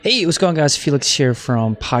Hey, what's going on, guys? Felix here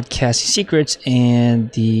from Podcasting Secrets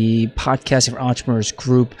and the Podcasting for Entrepreneurs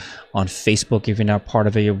group on Facebook. If you're not part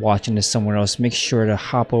of it, you're watching this somewhere else, make sure to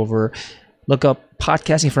hop over, look up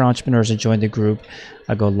Podcasting for Entrepreneurs and join the group.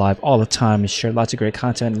 I go live all the time and share lots of great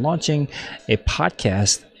content and launching a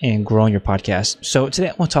podcast and growing your podcast. So today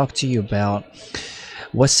I want to talk to you about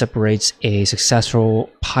what separates a successful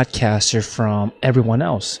podcaster from everyone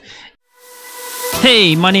else.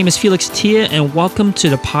 Hey, my name is Felix Tia, and welcome to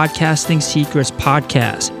the Podcasting Secrets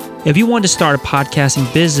podcast. If you want to start a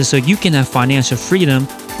podcasting business so you can have financial freedom,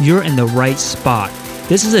 you're in the right spot.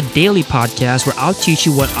 This is a daily podcast where I'll teach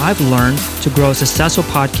you what I've learned to grow a successful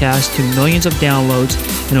podcast to millions of downloads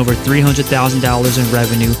and over $300,000 in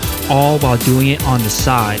revenue, all while doing it on the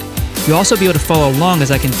side. You'll also be able to follow along as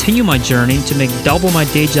I continue my journey to make double my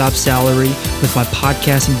day job salary with my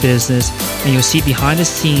podcasting business, and you'll see behind the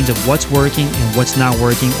scenes of what's working and what's not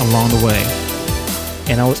working along the way.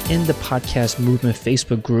 And I was in the Podcast Movement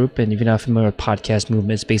Facebook group, and if you're not familiar with Podcast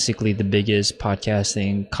Movement, it's basically the biggest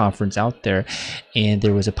podcasting conference out there. And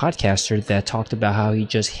there was a podcaster that talked about how he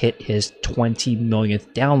just hit his 20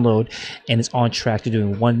 millionth download and is on track to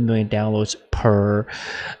doing 1 million downloads per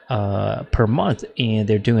month. And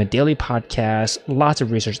they're doing a daily podcast, lots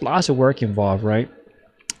of research, lots of work involved, right?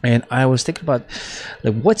 And I was thinking about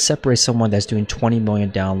what separates someone that's doing 20 million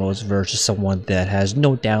downloads versus someone that has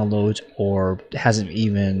no downloads or hasn't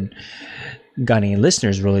even got any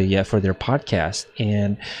listeners really yet for their podcast.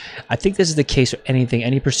 And I think this is the case with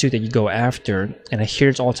any pursuit that you go after. And I hear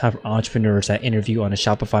it's all the time from entrepreneurs that I interview on the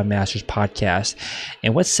Shopify Masters podcast.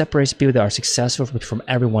 And what separates people that are successful from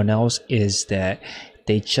everyone else is that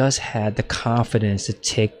they just had the confidence to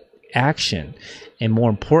take action, and more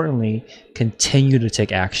importantly, continue to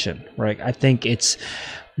take action, right? I think it's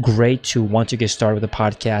great to want to get started with a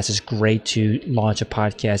podcast. It's great to launch a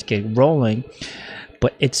podcast, get rolling,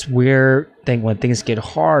 but it's where when things get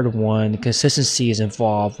hard, when consistency is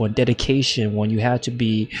involved, when dedication, when you have to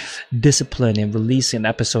be disciplined and release an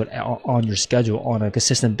episode on your schedule on a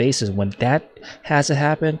consistent basis, when that has to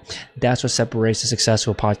happen, that's what separates the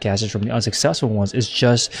successful podcasters from the unsuccessful ones, is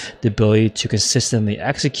just the ability to consistently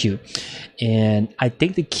execute. And I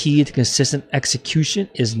think the key to consistent execution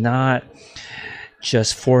is not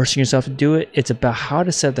just forcing yourself to do it. It's about how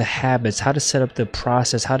to set up the habits, how to set up the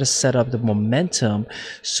process, how to set up the momentum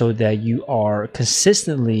so that you are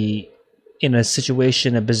consistently in a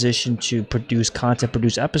situation, a position to produce content,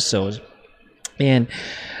 produce episodes. And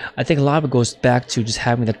I think a lot of it goes back to just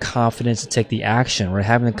having the confidence to take the action, right?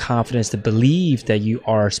 Having the confidence to believe that you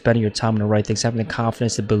are spending your time on the right things, having the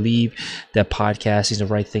confidence to believe that podcasting is the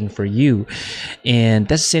right thing for you. And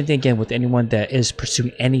that's the same thing again with anyone that is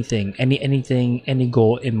pursuing anything, any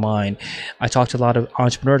goal in mind. I talk to a lot of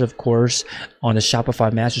entrepreneurs, of course, on the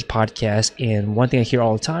Shopify Masters podcast. And one thing I hear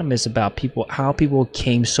all the time is about how people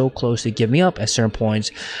came so close to giving up at certain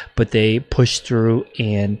points, but they pushed through,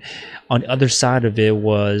 and on the other side of it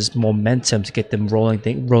was momentum to get them rolling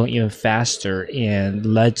even faster, and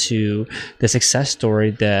led to the success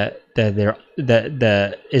story that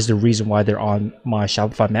is the reason why they're on my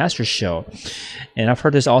Shopify Masters show. And I've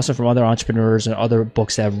heard this also from other entrepreneurs and other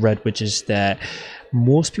books that I've read, which is that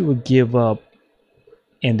most people give up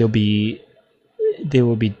and they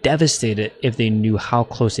will be devastated if they knew how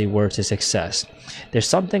close they were to success. There's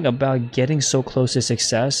something about getting so close to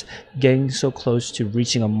success, getting so close to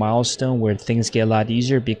reaching a milestone where things get a lot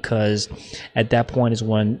easier, because at that point is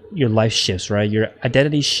when your life shifts, right? Your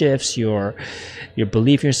identity shifts, your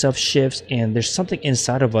belief in yourself shifts, and there's something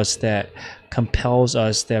inside of us that compels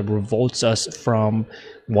us, that revolts us from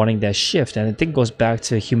wanting that shift. And I think it goes back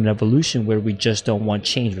to human evolution, where we just don't want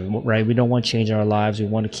change, right? We don't want change in our lives. We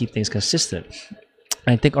want to keep things consistent.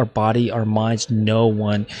 I think our body, our minds know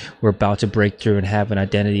when we're about to break through and have an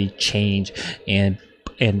identity change and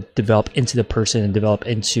develop into the person, and develop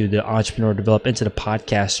into the entrepreneur, develop into the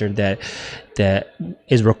podcaster that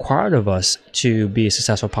is required of us to be a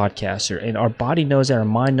successful podcaster. And our body knows that, our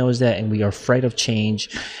mind knows that, and we are afraid of change,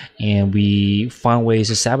 and we find ways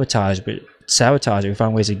to sabotage it. We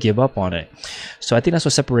find ways to give up on it. So I think that's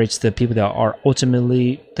what separates the people that are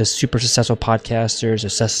ultimately the super successful podcasters,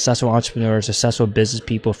 successful entrepreneurs, successful business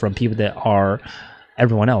people, from people that are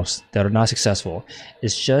everyone else that are not successful.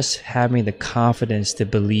 It's just having the confidence to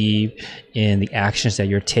believe in the actions that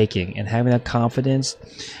you're taking, and having that confidence.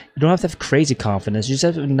 You don't have to have crazy confidence. You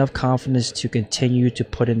just have enough confidence to continue to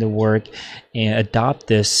put in the work and adopt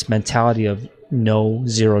this mentality of no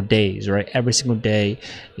 0 days, right? Every single day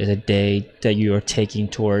is a day that you are taking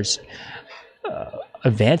towards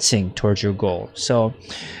advancing towards your goal. So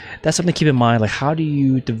that's something to keep in mind. Like, how do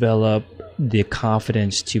you develop the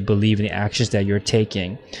confidence to believe in the actions that you're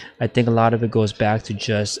taking. I think a lot of it goes back to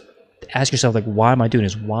just ask yourself, like, why am I doing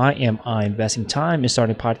this? Why am I investing time in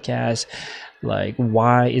starting podcasts? Like,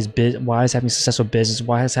 why is having a successful business?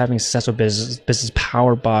 Why is having a successful business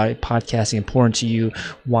powered by podcasting important to you?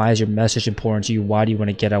 Why is your message important to you? Why do you want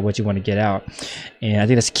to get out what you want to get out? And I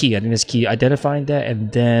think that's key. Identifying that,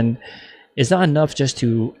 and then it's not enough just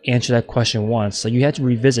to answer that question once. So you have to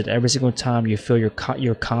revisit every single time you feel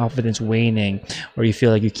your confidence waning, or you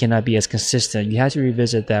feel like you cannot be as consistent. You have to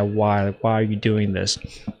revisit that why. Like, why are you doing this?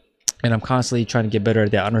 And I'm constantly trying to get better at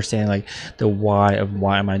that, understanding like the why of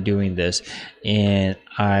why am I doing this. And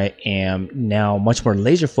I am now much more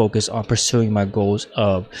laser focused on pursuing my goals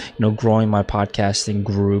of, growing my podcasting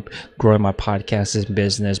group, growing my podcasting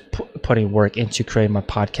business, putting work into creating my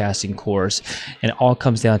podcasting course. And it all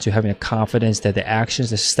comes down to having a confidence that the actions,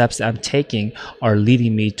 the steps that I'm taking are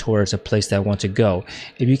leading me towards a place that I want to go.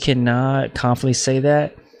 If you cannot confidently say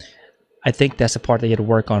that, I think that's the part that you have to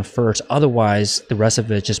work on first. Otherwise, the rest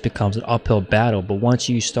of it just becomes an uphill battle. But once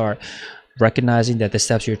you start recognizing that the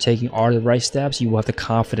steps you're taking are the right steps, you will have the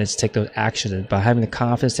confidence to take those actions. And by having the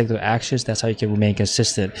confidence to take those actions, that's how you can remain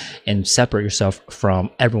consistent and separate yourself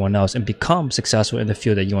from everyone else and become successful in the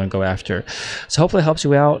field that you want to go after. So hopefully it helps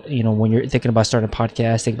you out, when you're thinking about starting a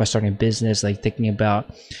podcast, thinking about starting a business, like thinking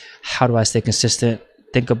about how do I stay consistent?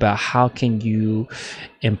 Think about how can you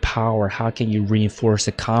empower, how can you reinforce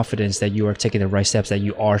the confidence that you are taking the right steps, that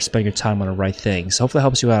you are spending your time on the right things. So hopefully it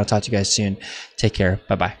helps you out. I'll talk to you guys soon. Take care.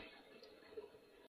 Bye-bye.